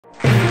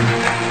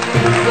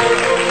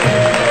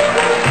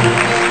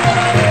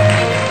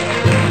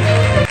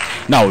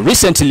Now,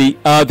 recently,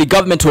 the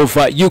government of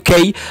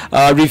UK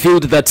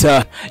revealed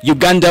that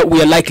Uganda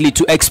we are likely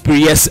to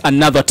experience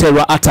another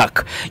terror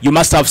attack. You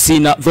must have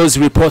seen those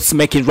reports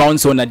making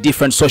rounds on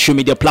different social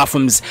media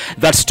platforms.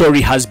 That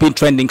story has been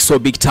trending so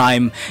big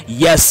time.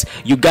 Yes,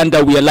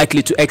 Uganda we are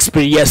likely to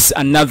experience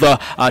another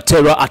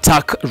terror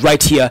attack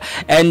right here.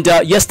 And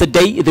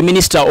yesterday, the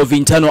Minister of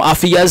Internal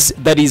Affairs,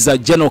 that is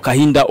Gen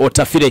Kahinda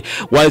Otafire,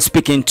 while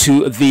speaking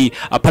to the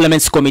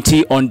Parliament's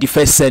Committee on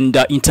Defense and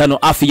Internal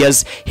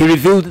Affairs, he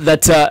revealed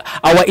that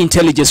our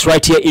intelligence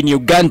right here in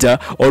Uganda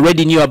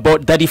already knew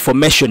about that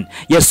information.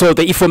 Yes, so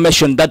the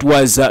information that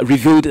was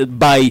revealed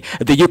by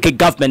the UK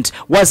government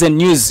wasn't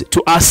news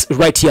to us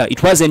right here.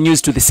 It wasn't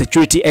news to the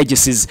security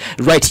agencies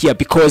right here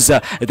because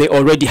they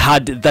already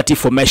had that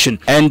information.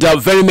 And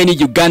very many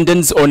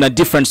Ugandans on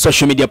different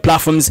social media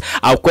platforms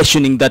are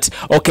questioning that,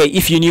 okay,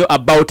 if you knew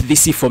about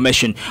this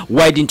information,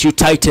 why didn't you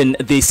tighten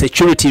the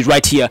security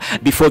right here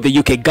before the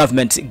UK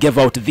government gave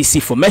out this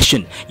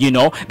information? You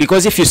know,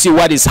 because if you see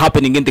what is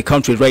happening in the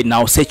country right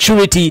now,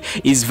 security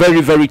is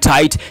very, very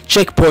tight,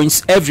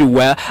 checkpoints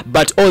everywhere,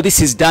 but all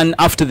this is done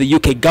after the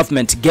UK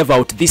government gave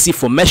out this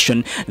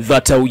information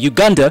that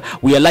Uganda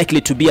we are likely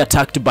to be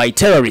attacked by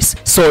terrorists.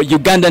 So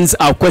Ugandans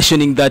are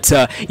questioning that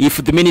if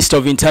the Minister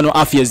of Internal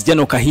Affairs, Gen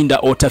Kahinda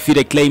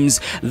Otafire,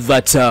 claims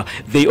that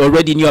they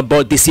already knew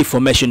about this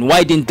information,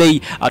 why didn't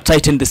they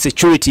tighten the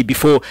security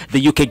before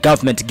the UK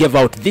government gave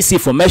out this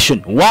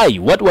information? Why?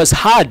 What was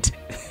hard?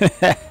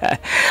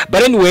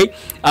 But anyway,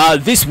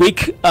 this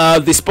week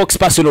the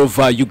spokesperson of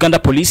Uganda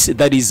Police,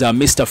 that is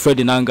Mr.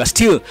 Fred Nanga,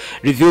 still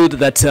revealed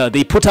that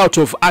they put out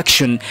of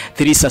action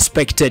 3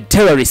 suspected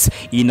terrorists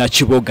in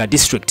Chiboga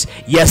district.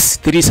 Yes,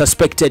 3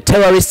 suspected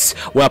terrorists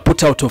were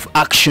put out of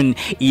action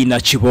in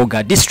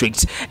Chiboga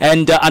district,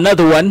 and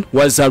another one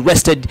was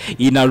arrested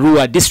in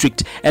Arua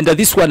district. And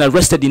this one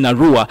arrested in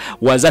Arua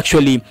was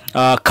actually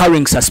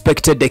carrying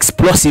suspected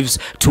explosives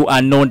to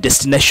a known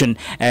destination,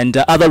 and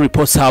other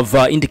reports have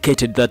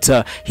indicated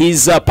that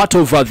he's part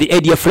of the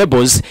ADF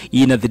rebels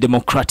in the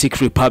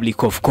Democratic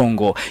Republic of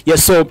Congo.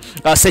 Yes, so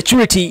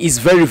security is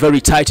very, very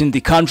tight in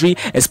the country,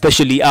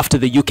 especially after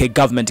the UK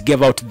government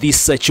gave out this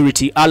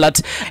security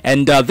alert.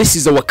 And this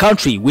is our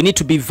country. We need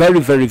to be very,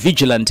 very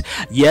vigilant.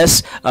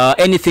 Yes,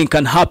 anything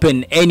can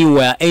happen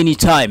anywhere,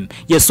 anytime.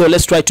 Yes, so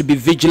let's try to be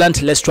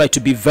vigilant. Let's try to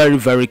be very,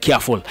 very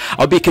careful.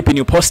 I'll be keeping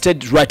you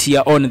posted right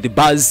here on the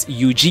Buzz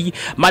UG.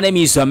 My name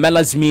is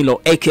Melas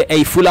Milo,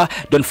 aka Fuller.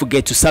 Don't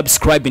forget to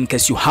subscribe in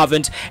case you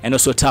haven't, and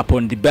also tap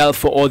on the bell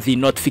for all the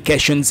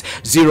notifications.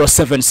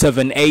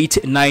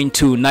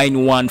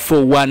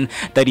 0778929141.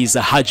 That is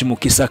Haj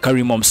Mukisa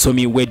Karimom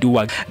Somi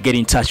Wedua. Get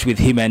in touch with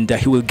him and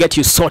he will get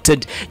you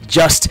sorted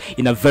just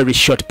in a very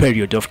short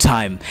period of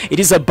time. It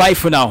is a bye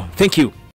for now. Thank you.